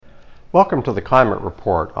Welcome to the Climate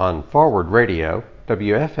Report on Forward Radio,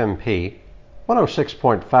 WFMP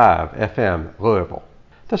 106.5 FM, Louisville.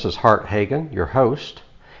 This is Hart Hagen, your host,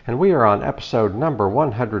 and we are on episode number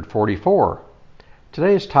 144.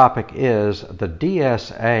 Today's topic is the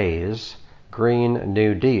DSA's Green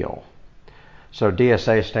New Deal. So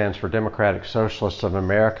DSA stands for Democratic Socialists of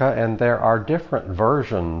America, and there are different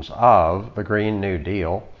versions of the Green New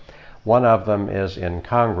Deal. One of them is in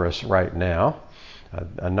Congress right now.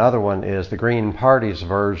 Another one is the Green Party's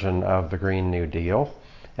version of the Green New Deal.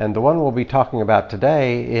 And the one we'll be talking about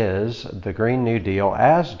today is the Green New Deal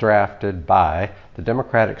as drafted by the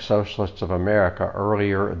Democratic Socialists of America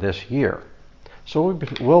earlier this year. So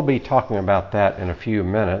we'll be talking about that in a few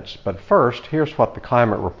minutes, but first, here's what the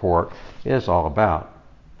Climate Report is all about.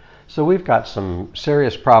 So we've got some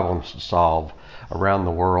serious problems to solve around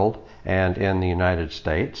the world and in the United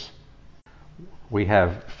States. We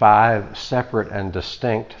have 5 separate and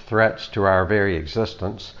distinct threats to our very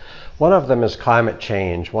existence. One of them is climate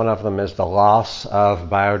change. One of them is the loss of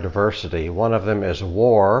biodiversity. One of them is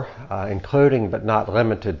war, including but not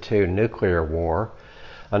limited to nuclear war.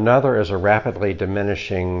 Another is a rapidly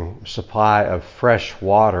diminishing supply of fresh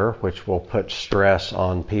water, which will put stress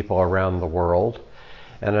on people around the world.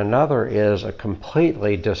 And another is a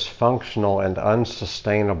completely dysfunctional and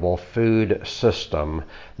unsustainable food system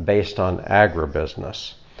based on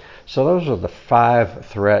agribusiness. So those are the 5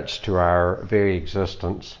 threats to our very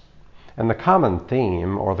existence. And the common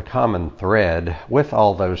theme, or the common thread with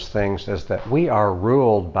all those things, is that we are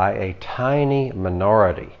ruled by a tiny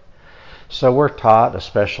minority. So we're taught,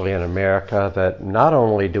 especially in America, that not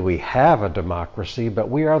only do we have a democracy,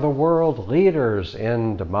 but we are the world leaders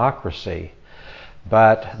in democracy.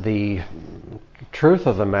 But the truth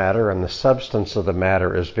of the matter and the substance of the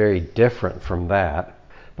matter is very different from that,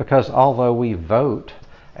 because although we vote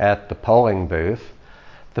at the polling booth,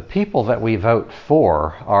 the people that we vote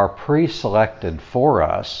for are pre-selected for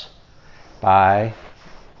us by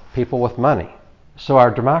people with money. So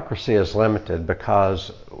our democracy is limited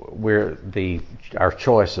because our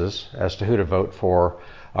choices as to who to vote for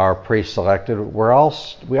are pre-selected.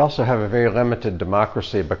 We also have a very limited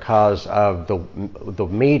democracy because of the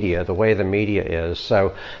media, the way the media is.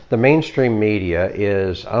 So the mainstream media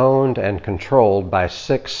is owned and controlled by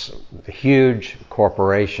 6 huge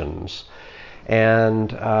corporations.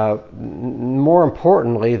 And more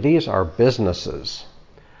importantly, these are businesses.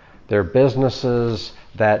 They're businesses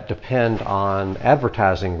that depend on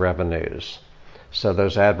advertising revenues. So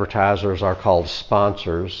those advertisers are called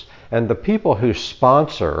sponsors. And the people who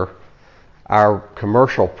sponsor our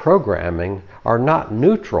commercial programming are not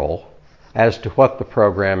neutral as to what the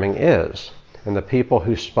programming is. And the people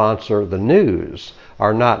who sponsor the news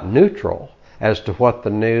are not neutral as to what the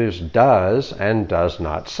news does and does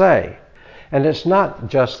not say. And it's not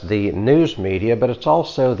just the news media, but it's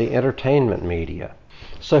also the entertainment media.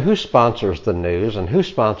 So who sponsors the news and who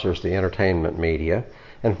sponsors the entertainment media?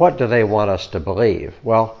 And what do they want us to believe?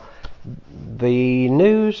 Well, the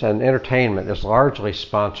news and entertainment is largely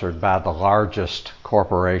sponsored by the largest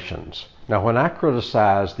corporations. Now, when I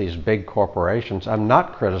criticize these big corporations, I'm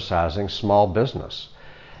not criticizing small business.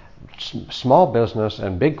 Small business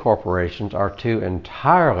and big corporations are 2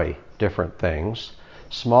 entirely different things.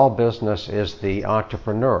 Small business is the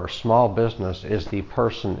entrepreneur. Small business is the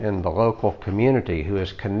person in the local community who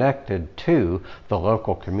is connected to the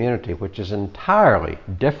local community, which is entirely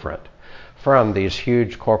different from these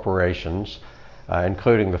huge corporations,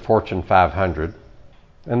 including the Fortune 500.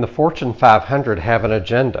 And the Fortune 500 have an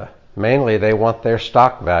agenda. Mainly, they want their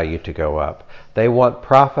stock value to go up. They want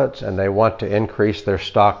profits and they want to increase their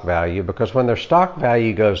stock value, because when their stock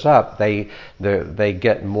value goes up, they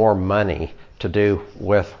get more money to do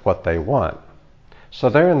with what they want. So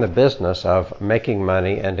they're in the business of making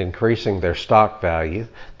money and increasing their stock value.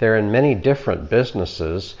 They're in many different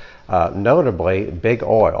businesses, notably big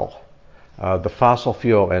oil, the fossil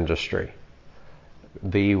fuel industry,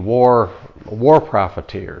 the war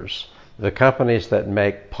profiteers, the companies that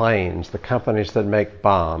make planes, the companies that make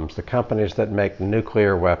bombs, the companies that make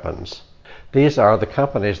nuclear weapons. These are the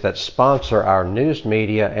companies that sponsor our news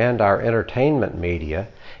media and our entertainment media,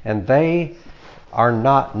 and they are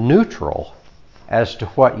not neutral as to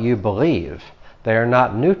what you believe. They are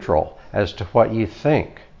not neutral as to what you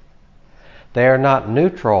think. They are not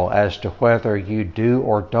neutral as to whether you do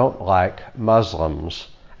or don't like Muslims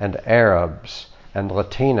and Arabs and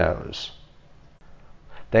Latinos.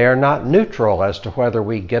 They are not neutral as to whether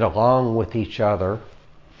we get along with each other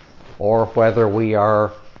or whether we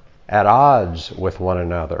are at odds with one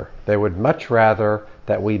another. They would much rather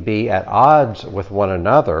that we be at odds with one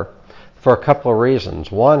another for a couple of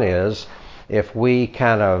reasons. One is, if we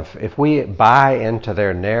buy into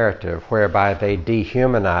their narrative whereby they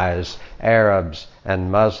dehumanize Arabs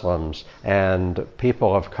and Muslims and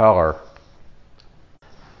people of color,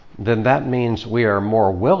 then that means we are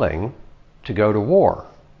more willing to go to war.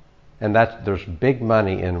 And there's big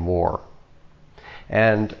money in war.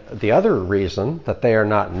 And the other reason that they are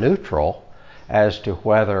not neutral as to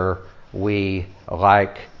whether we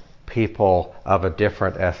like people of a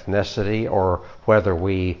different ethnicity or whether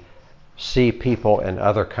we see people in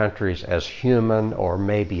other countries as human or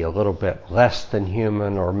maybe a little bit less than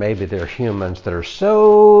human, or maybe they're humans that are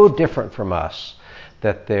so different from us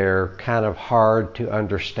that they're kind of hard to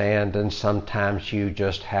understand, and sometimes you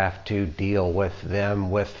just have to deal with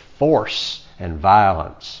them with force and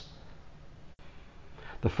violence.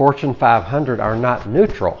 The Fortune 500 are not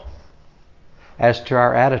neutral as to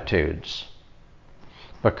our attitudes,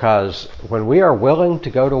 because when we are willing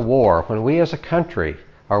to go to war, when we as a country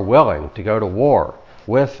are willing to go to war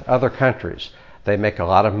with other countries, they make a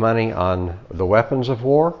lot of money on the weapons of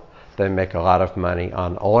war, they make a lot of money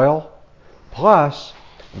on oil, plus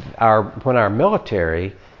when our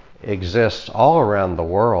military exists all around the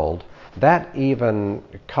world, that even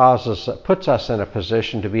puts us in a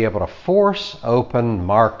position to be able to force open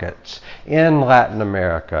markets in Latin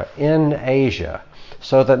America, in Asia,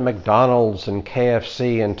 so that McDonald's and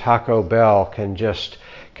KFC and Taco Bell can just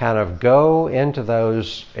kind of go into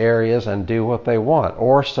those areas and do what they want,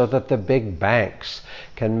 or so that the big banks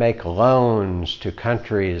can make loans to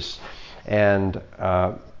countries. And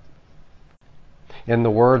in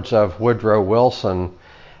the words of Woodrow Wilson,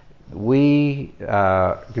 Woodrow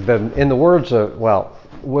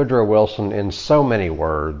Wilson, in so many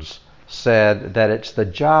words, said that it's the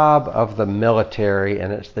job of the military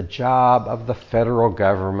and it's the job of the federal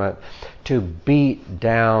government to beat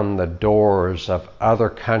down the doors of other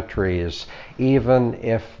countries, even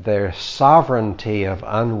if their sovereignty of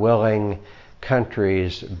unwilling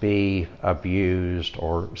countries be abused,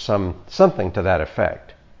 or something to that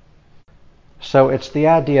effect. So it's the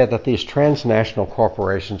idea that these transnational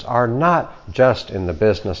corporations are not just in the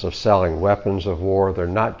business of selling weapons of war, they're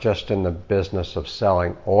not just in the business of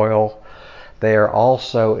selling oil, they are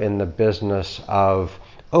also in the business of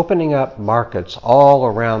opening up markets all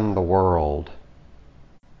around the world.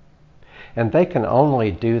 And they can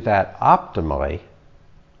only do that optimally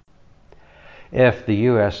if the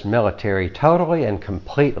U.S. military totally and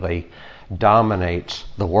completely dominates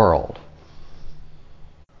the world.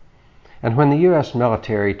 And when the U.S.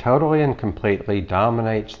 military totally and completely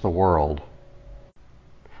dominates the world,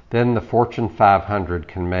 then the Fortune 500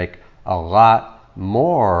 can make a lot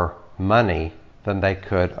more money than they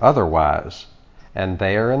could otherwise. And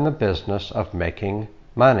they are in the business of making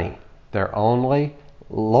money. Their only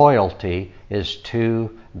loyalty is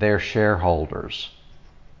to their shareholders.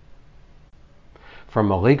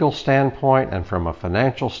 From a legal standpoint and from a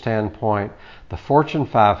financial standpoint, the Fortune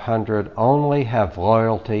 500 only have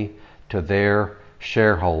loyalty to their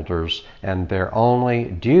shareholders, and their only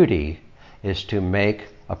duty is to make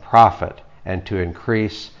a profit and to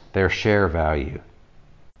increase their share value.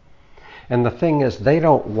 And the thing is, they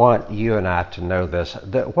don't want you and I to know this.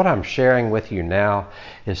 What I'm sharing with you now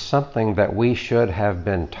is something that we should have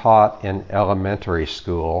been taught in elementary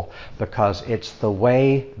school, because it's the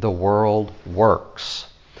way the world works.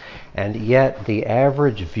 And yet the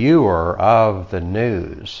average viewer of the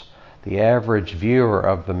news, the average viewer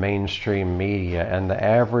of the mainstream media, and the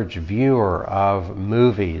average viewer of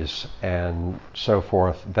movies and so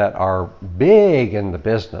forth that are big in the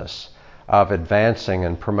business of advancing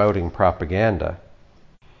and promoting propaganda,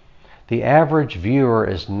 the average viewer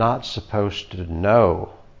is not supposed to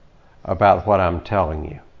know about what I'm telling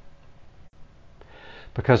you.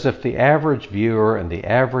 Because if the average viewer and the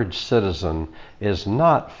average citizen is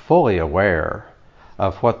not fully aware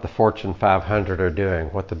of what the Fortune 500 are doing,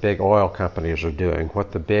 what the big oil companies are doing,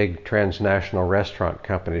 what the big transnational restaurant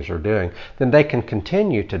companies are doing, then they can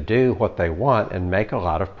continue to do what they want and make a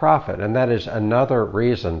lot of profit. And that is another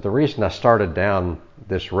reason. The reason I started down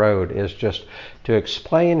this road is just to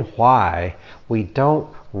explain why we don't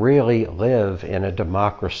really live in a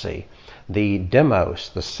democracy. The demos,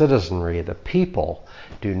 the citizenry, the people,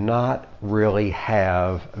 do not really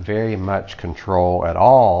have very much control at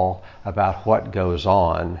all about what goes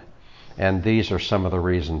on. And these are some of the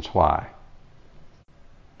reasons why.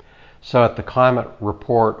 So at the Climate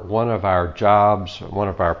Report, one of our jobs, one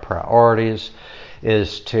of our priorities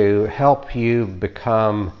is to help you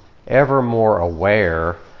become ever more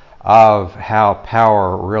aware of how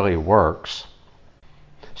power really works,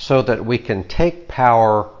 so that we can take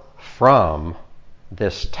power from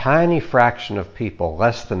this tiny fraction of people,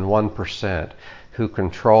 less than 1%, who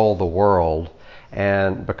control the world,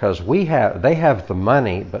 and because they have the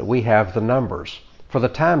money, but we have the numbers. For the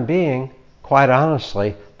time being, quite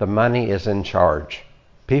honestly, the money is in charge.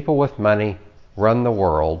 People with money run the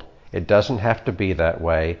world. It doesn't have to be that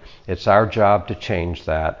way. It's our job to change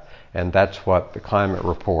that, and that's what the Climate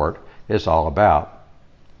Report is all about.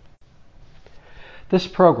 This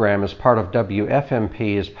program is part of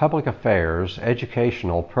WFMP's Public Affairs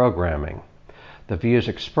educational programming. The views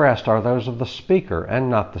expressed are those of the speaker and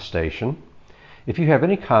not the station. If you have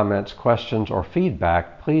any comments, questions, or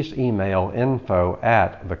feedback, please email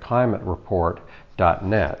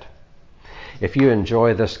info@theclimatereport.net. If you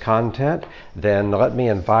enjoy this content, then let me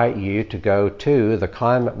invite you to go to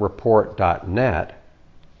theclimatereport.net.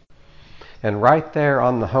 And right there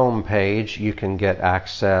on the home page, you can get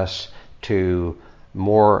access to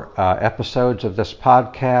more episodes of this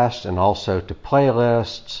podcast, and also to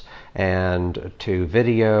playlists and to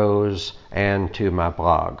videos and to my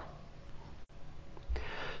blog.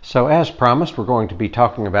 So as promised, we're going to be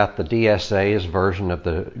talking about the DSA's version of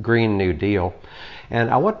the Green New Deal. And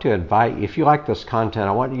I want to invite, if you like this content,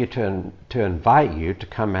 I want you to invite you to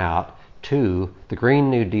come out to the Green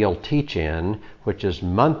New Deal Teach-In, which is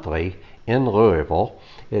monthly in Louisville.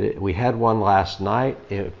 We had one last night.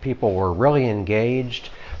 People were really engaged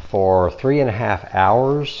for 3.5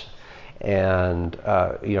 hours. And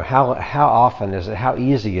how often is it, how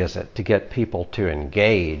easy is it to get people to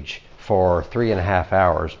engage for 3.5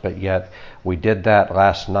 hours? But yet we did that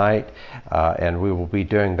last night, and we will be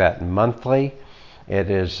doing that monthly.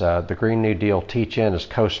 It is the Green New Deal Teach-In is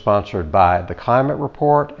co-sponsored by the Climate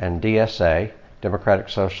Report and DSA, Democratic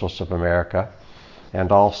Socialists of America,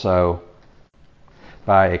 and also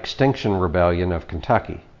by Extinction Rebellion of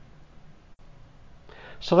Kentucky.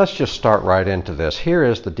 So let's just start right into this. Here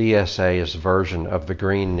is the DSA's version of the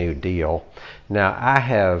Green New Deal. Now, I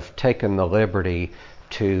have taken the liberty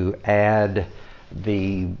to add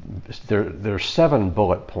there's 7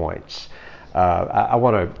 bullet points. I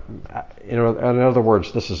want to, in other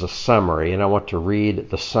words, this is a summary, and I want to read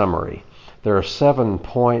the summary. There are 7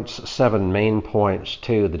 points, 7 main points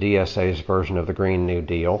to the DSA's version of the Green New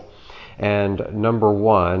Deal. And number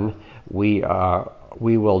 1, we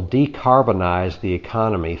will decarbonize the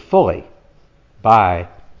economy fully by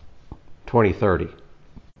 2030.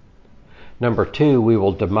 Number 2, we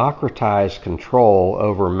will democratize control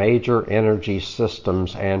over major energy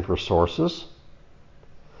systems and resources.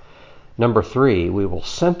 Number 3, we will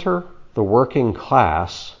center the working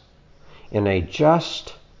class in a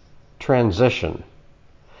just transition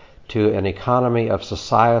to an economy of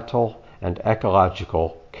societal and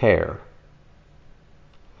ecological care.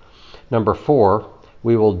 Number 4,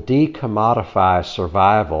 we will decommodify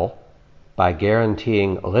survival by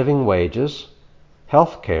guaranteeing living wages,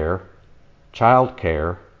 health care, child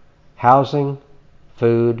care, housing,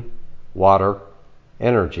 food, water,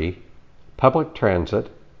 energy, public transit,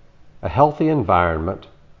 a healthy environment,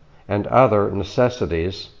 and other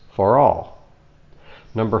necessities for all.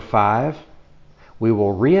 Number 5, we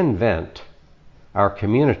will reinvent our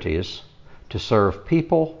communities to serve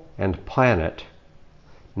people and planet,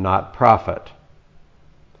 not profit.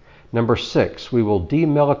 Number 6, we will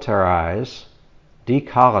demilitarize,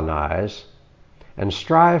 decolonize, and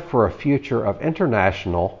strive for a future of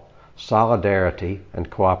international solidarity and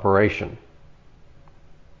cooperation.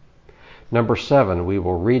 Number 7, we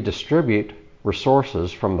will redistribute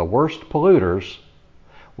resources from the worst polluters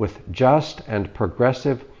with just and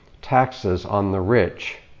progressive taxes on the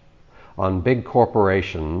rich, on big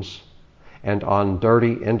corporations, and on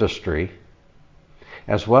dirty industry,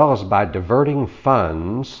 as well as by diverting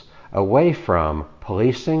funds away from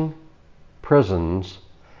policing, prisons,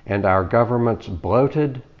 and our government's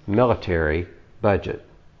bloated military budget.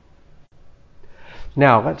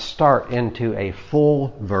 Now let's start into a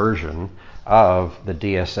full version of the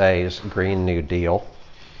DSA's Green New Deal.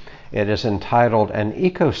 It is entitled An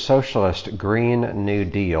Eco-Socialist Green New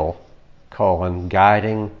Deal,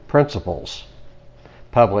 Guiding Principles,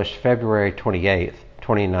 published February 28,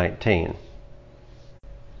 2019.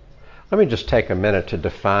 Let me just take a minute to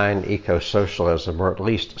define eco-socialism, or at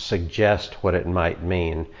least suggest what it might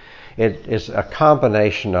mean. It is a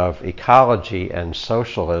combination of ecology and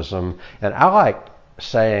socialism, and I like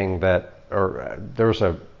saying that, or there's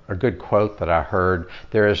a good quote that I heard,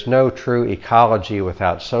 there is no true ecology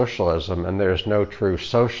without socialism, and there is no true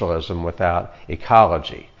socialism without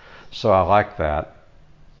ecology. So I like that.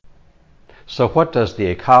 So what does the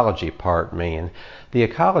ecology part mean? The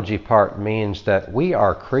ecology part means that we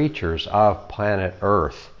are creatures of planet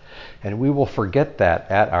Earth, and we will forget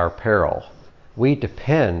that at our peril. We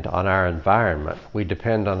depend on our environment. We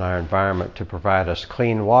depend on our environment to provide us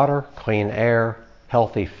clean water, clean air,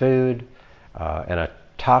 healthy food, and a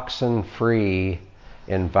toxin-free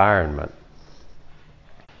environment.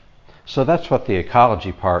 So that's what the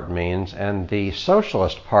ecology part means, and the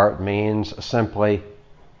socialist part means simply,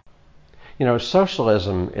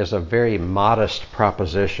 socialism is a very modest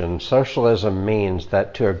proposition. Socialism means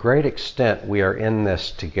that to a great extent we are in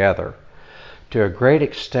this together. To a great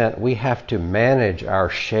extent we have to manage our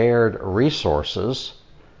shared resources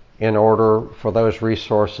in order for those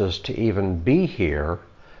resources to even be here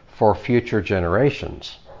for future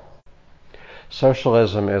generations.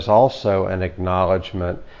 Socialism is also an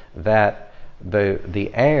acknowledgement that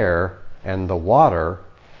the air and the water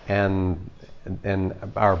and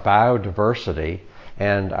our biodiversity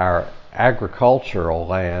and our agricultural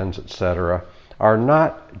lands, etc., are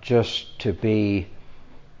not just to be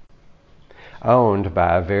owned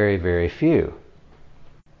by a very, very few.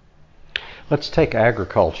 Let's take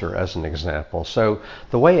agriculture as an example. So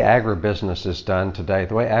the way agribusiness is done today,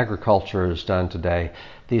 the way agriculture is done today,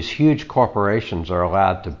 these huge corporations are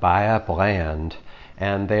allowed to buy up land,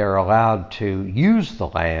 and they are allowed to use the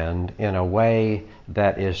land in a way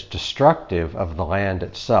that is destructive of the land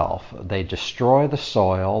itself. They destroy the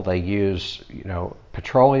soil. They use,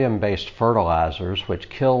 petroleum-based fertilizers, which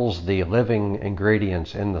kills the living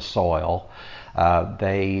ingredients in the soil.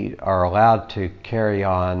 They are allowed to carry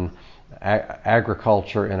on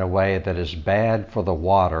agriculture in a way that is bad for the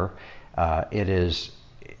water. It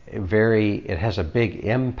has a big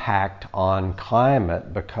impact on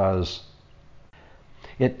climate because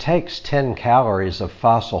it takes 10 calories of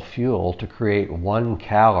fossil fuel to create 1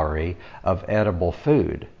 calorie of edible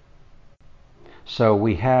food. So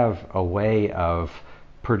we have a way of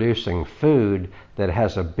producing food that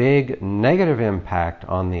has a big negative impact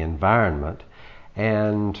on the environment,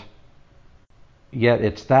 and yet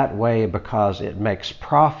it's that way because it makes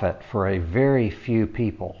profit for a very few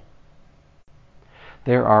people.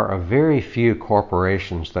 There are a very few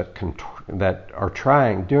corporations that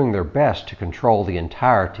are doing their best to control the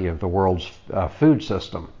entirety of the world's food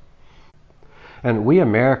system. And we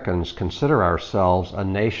Americans consider ourselves a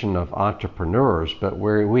nation of entrepreneurs, but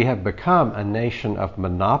we have become a nation of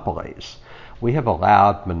monopolies. We have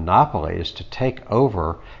allowed monopolies to take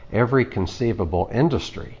over every conceivable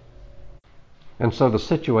industry. And so the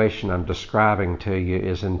situation I'm describing to you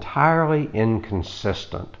is entirely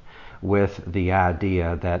inconsistent with the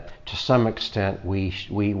idea that to some extent we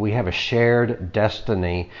have a shared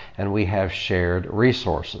destiny and we have shared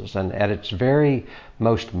resources. And at its very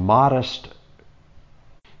most modest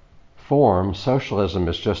form, socialism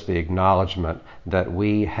is just the acknowledgement that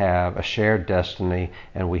we have a shared destiny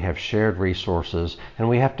and we have shared resources, and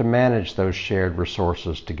we have to manage those shared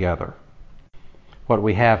resources together. What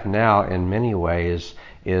we have now in many ways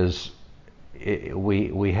is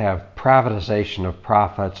we have privatization of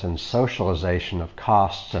profits and socialization of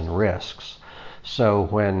costs and risks. So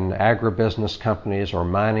when agribusiness companies or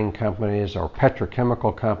mining companies or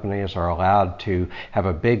petrochemical companies are allowed to have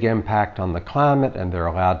a big impact on the climate, and they're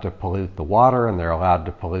allowed to pollute the water, and they're allowed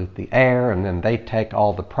to pollute the air, and then they take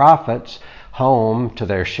all the profits home to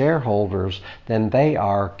their shareholders, then they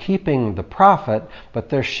are keeping the profit, but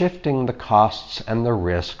they're shifting the costs and the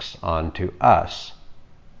risks onto us.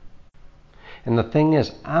 And the thing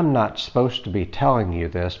is, I'm not supposed to be telling you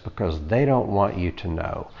this because they don't want you to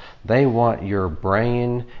know. They want your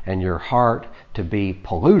brain and your heart to be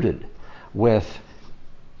polluted with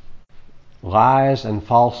lies and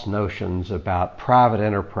false notions about private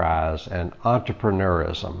enterprise and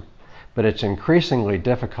entrepreneurism. But it's increasingly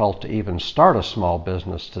difficult to even start a small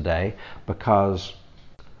business today because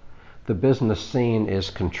the business scene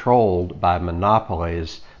is controlled by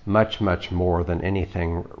monopolies much, much more than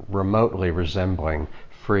anything remotely resembling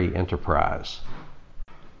free enterprise.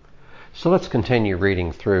 So let's continue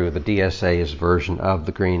reading through the DSA's version of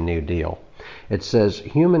the Green New Deal. It says,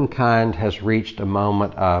 humankind has reached a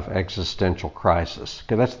moment of existential crisis.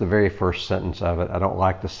 Okay, that's the very first sentence of it. I don't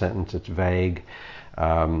like the sentence. It's vague.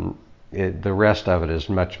 The rest of it is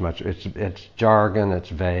it's jargon, it's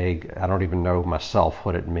vague. I don't even know myself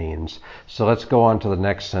what it means. So let's go on to the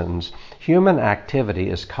next sentence. Human activity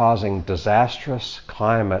is causing disastrous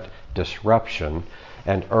climate disruption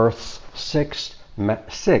and Earth's sixth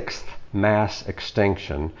mass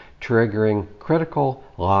extinction, triggering critical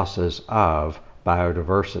losses of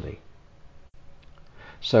biodiversity.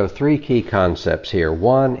 So 3 key concepts here.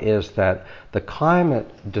 One is that the climate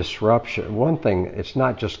disruption, one thing, it's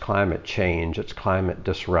not just climate change, it's climate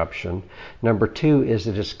disruption. Number 2 is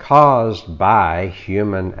it is caused by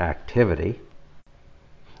human activity,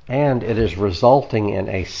 and it is resulting in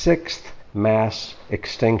a 6th mass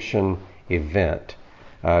extinction event.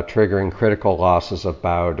 triggering critical losses of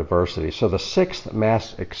biodiversity. So the sixth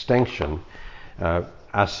mass extinction,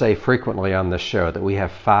 I say frequently on this show that we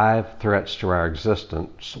have 5 threats to our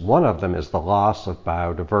existence. One of them is the loss of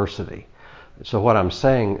biodiversity. So what I'm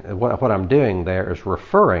saying, what I'm doing there is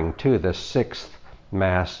referring to this sixth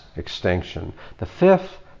mass extinction. The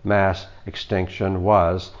fifth mass extinction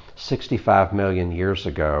was 65 million years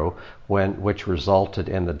ago, which resulted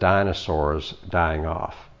in the dinosaurs dying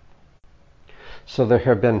off. So there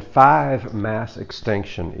have been 5 mass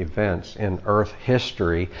extinction events in Earth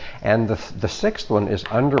history, and the sixth one is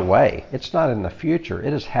underway. It's not in the future.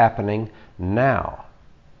 It is happening now.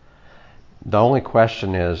 The only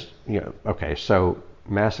question is, okay, so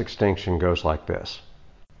mass extinction goes like this.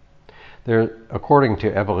 According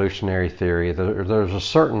to evolutionary theory, there's a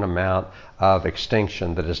certain amount of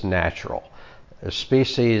extinction that is natural.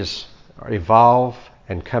 Species evolve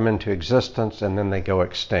and come into existence, and then they go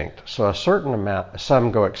extinct. So a certain amount,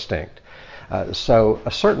 some go extinct. So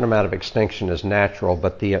a certain amount of extinction is natural,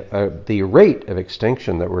 but the rate of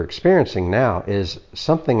extinction that we're experiencing now is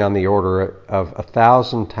something on the order of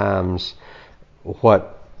 1,000 times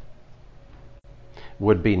what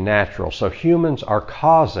would be natural. So humans are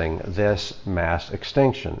causing this mass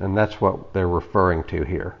extinction, and that's what they're referring to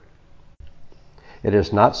here. It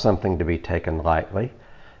is not something to be taken lightly.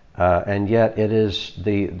 And yet it is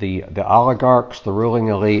the oligarchs, the ruling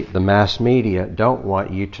elite, the mass media don't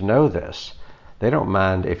want you to know this. They don't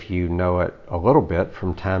mind if you know it a little bit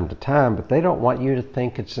from time to time, but they don't want you to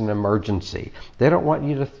think it's an emergency. They don't want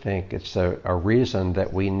you to think it's a reason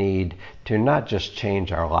that we need to not just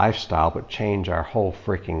change our lifestyle, but change our whole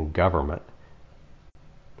freaking government.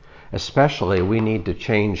 Especially, we need to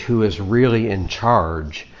change who is really in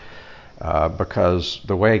charge. Because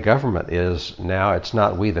the way government is now, it's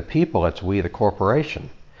not we the people, it's we the corporation.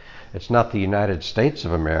 It's not the United States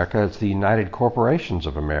of America, it's the United Corporations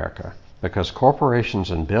of America. Because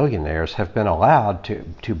corporations and billionaires have been allowed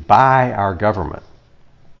to buy our government.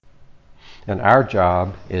 And our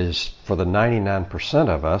job is for the 99%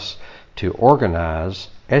 of us to organize,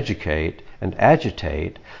 educate, and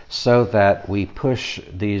agitate so that we push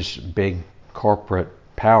these big corporate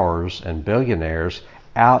powers and billionaires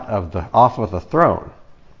off of the throne.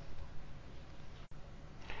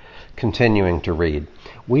 Continuing to read.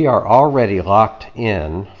 We are already locked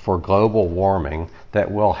in for global warming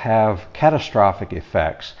that will have catastrophic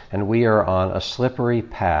effects, and we are on a slippery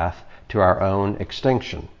path to our own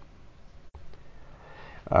extinction.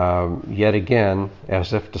 Yet again,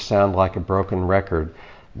 as if to sound like a broken record,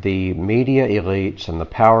 the media elites and the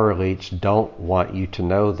power elites don't want you to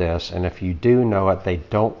know this, and if you do know it, they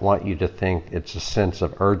don't want you to think it's a sense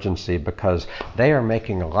of urgency because they are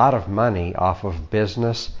making a lot of money off of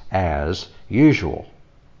business as usual.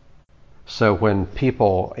 So when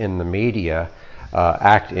people in the media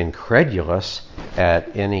act incredulous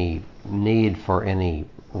at any need for any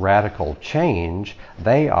radical change,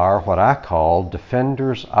 they are what I call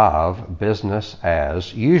defenders of business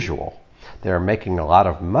as usual. They're making a lot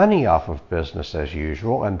of money off of business as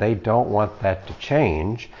usual, and they don't want that to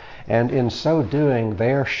change. And in so doing,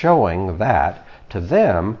 they're showing that, to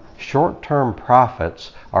them, short-term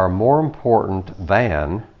profits are more important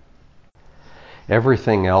than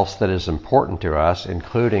everything else that is important to us,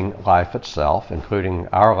 including life itself, including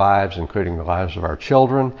our lives, including the lives of our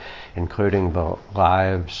children, including the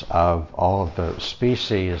lives of all of the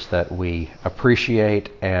species that we appreciate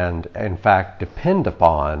and, in fact, depend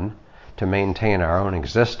upon to maintain our own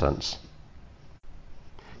existence.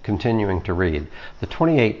 Continuing to read, the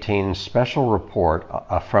 2018 special report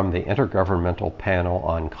from the Intergovernmental Panel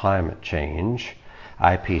on Climate Change,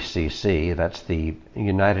 IPCC, that's the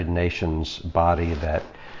United Nations body that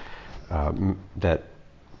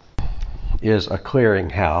is a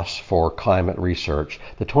clearinghouse for climate research.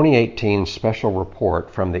 The 2018 special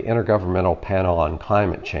report from the Intergovernmental Panel on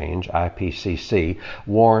Climate Change, IPCC,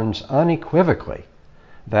 warns unequivocally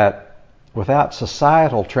that without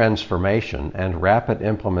societal transformation and rapid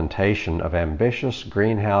implementation of ambitious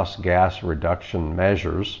greenhouse gas reduction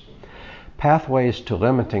measures, pathways to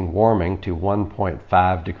limiting warming to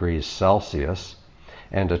 1.5 degrees Celsius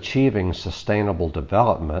and achieving sustainable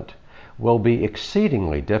development will be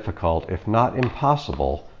exceedingly difficult, if not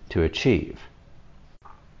impossible, to achieve.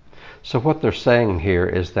 So what they're saying here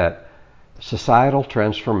is that societal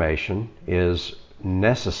transformation is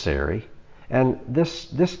necessary. And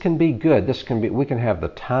this can be good. We can have the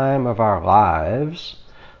time of our lives,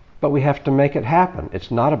 but we have to make it happen.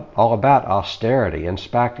 It's not all about austerity. In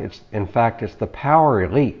fact, it's the power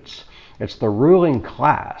elites. It's the ruling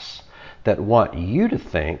class that want you to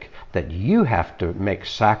think that you have to make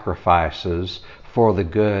sacrifices for the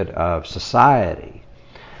good of society.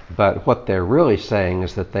 But what they're really saying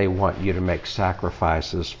is that they want you to make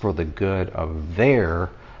sacrifices for the good of their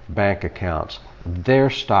bank accounts, their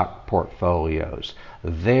stock portfolios,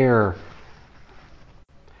 their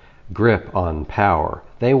grip on power.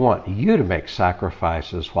 They want you to make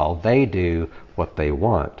sacrifices while they do what they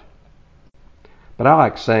want. But I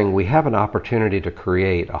like saying we have an opportunity to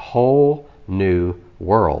create a whole new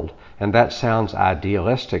world. And that sounds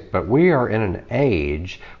idealistic, but we are in an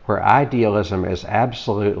age where idealism is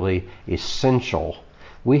absolutely essential.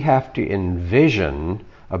 We have to envision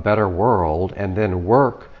a better world and then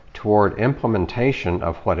work toward implementation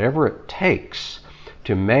of whatever it takes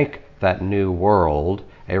to make that new world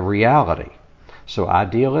a reality. So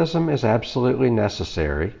idealism is absolutely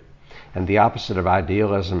necessary, and the opposite of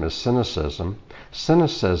idealism is cynicism.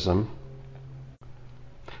 Cynicism,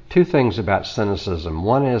 two things about cynicism.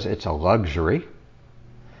 One is it's a luxury,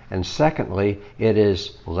 and secondly, it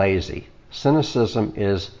is lazy. Cynicism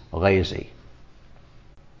is lazy.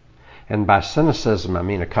 And by cynicism, I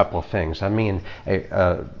mean a couple of things. I mean,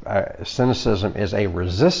 cynicism is a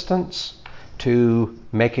resistance to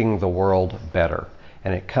making the world better.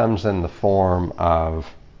 And it comes in the form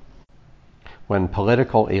of when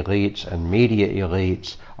political elites and media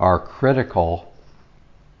elites are critical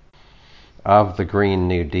of the Green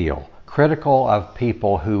New Deal, critical of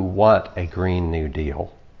people who want a Green New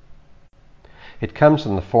Deal. It comes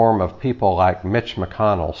in the form of people like Mitch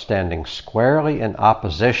McConnell standing squarely in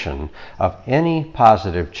opposition of any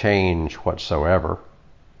positive change whatsoever,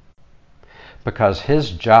 because his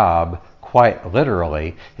job, quite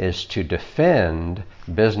literally, is to defend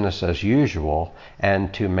business as usual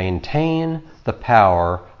and to maintain the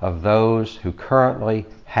power of those who currently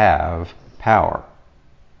have power.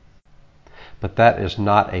 But that is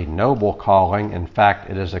not a noble calling. In fact,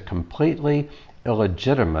 it is a completely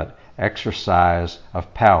illegitimate exercise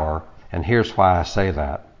of power, and here's why I say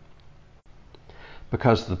that.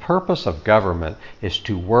 Because the purpose of government is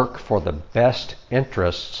to work for the best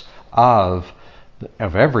interests of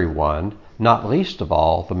everyone, not least of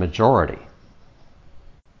all the majority.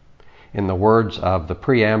 In the words of the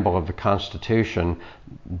preamble of the Constitution,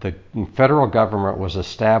 the federal government was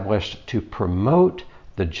established to promote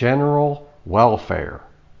the general welfare.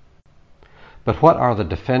 But what are the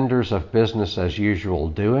defenders of business as usual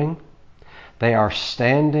doing? They are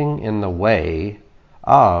standing in the way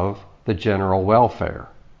of the general welfare.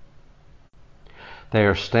 They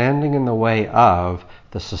are standing in the way of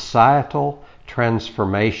the societal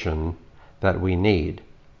transformation that we need.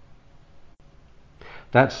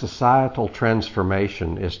 That societal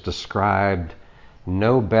transformation is described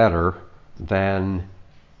no better than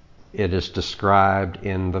it is described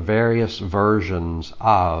in the various versions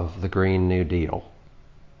of the Green New Deal.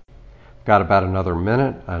 Got about another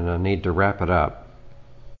minute, and I need to wrap it up.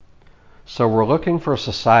 So we're looking for a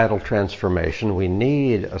societal transformation. We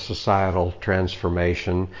need a societal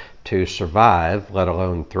transformation to survive, let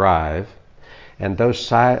alone thrive. And those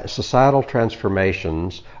societal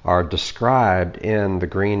transformations are described in the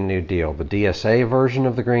Green New Deal, the DSA version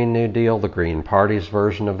of the Green New Deal, the Green Party's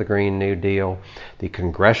version of the Green New Deal, the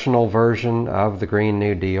congressional version of the Green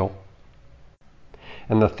New Deal.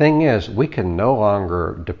 And the thing is, we can no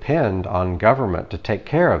longer depend on government to take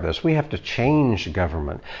care of this. We have to change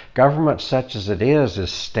government. Government such as it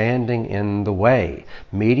is standing in the way.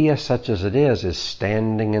 Media such as it is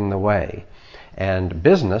standing in the way. And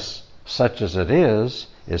business such as it is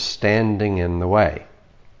standing in the way.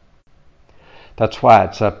 That's why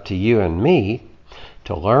it's up to you and me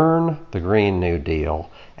to learn the Green New Deal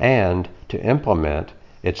and to implement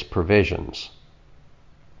its provisions.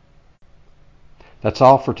 That's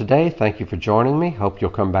all for today. Thank you for joining me. Hope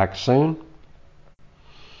you'll come back soon.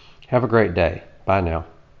 Have a great day. Bye now.